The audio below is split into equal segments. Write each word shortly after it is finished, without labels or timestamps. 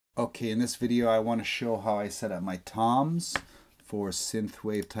Okay, in this video I want to show how I set up my toms for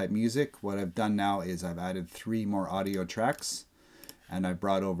synthwave type music. What I've done now is I've added 3 more audio tracks and I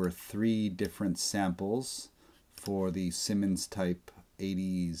brought over 3 different samples for the Simmons type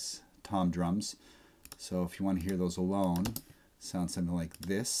 80s tom drums. So if you want to hear those alone, sound something like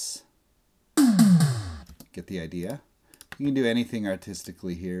this. Get the idea? You can do anything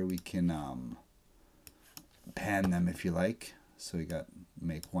artistically here. We can pan them if you like. So you got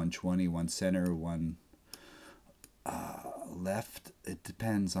make 120, one center, one left. It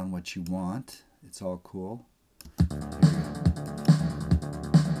depends on what you want. It's all cool.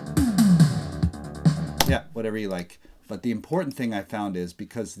 Yeah, whatever you like. But the important thing I found is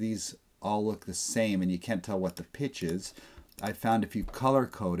because these all look the same and you can't tell what the pitch is, I found if you color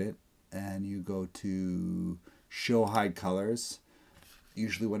code it and you go to show hide colors,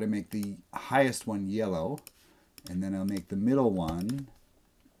 usually what I make the highest one yellow, and then I'll make the middle one,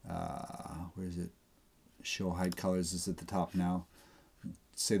 where is it? Show hide colors is at the top now.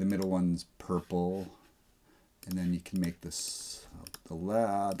 Say the middle one's purple, and then you can make this the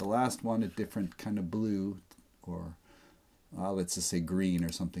last one a different kind of blue, or let's just say green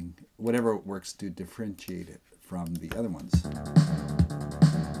or something. Whatever works to differentiate it from the other ones.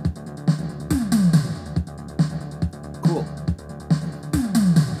 Cool.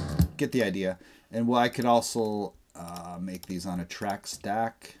 Get the idea. And well, I could also make these on a track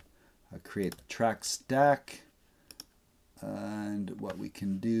stack. Create a track stack. And what we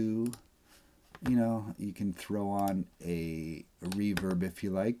can do, you know, you can throw on a reverb if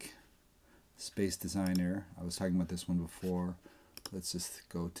you like. Space Designer. I was talking about this one before. Let's just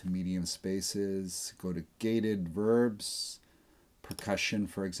go to medium spaces. Go to gated verbs. Percussion,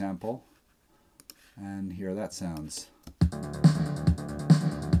 for example. And here that sounds.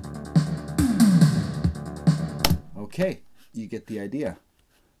 Okay, you get the idea.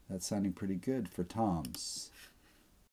 That's sounding pretty good for toms.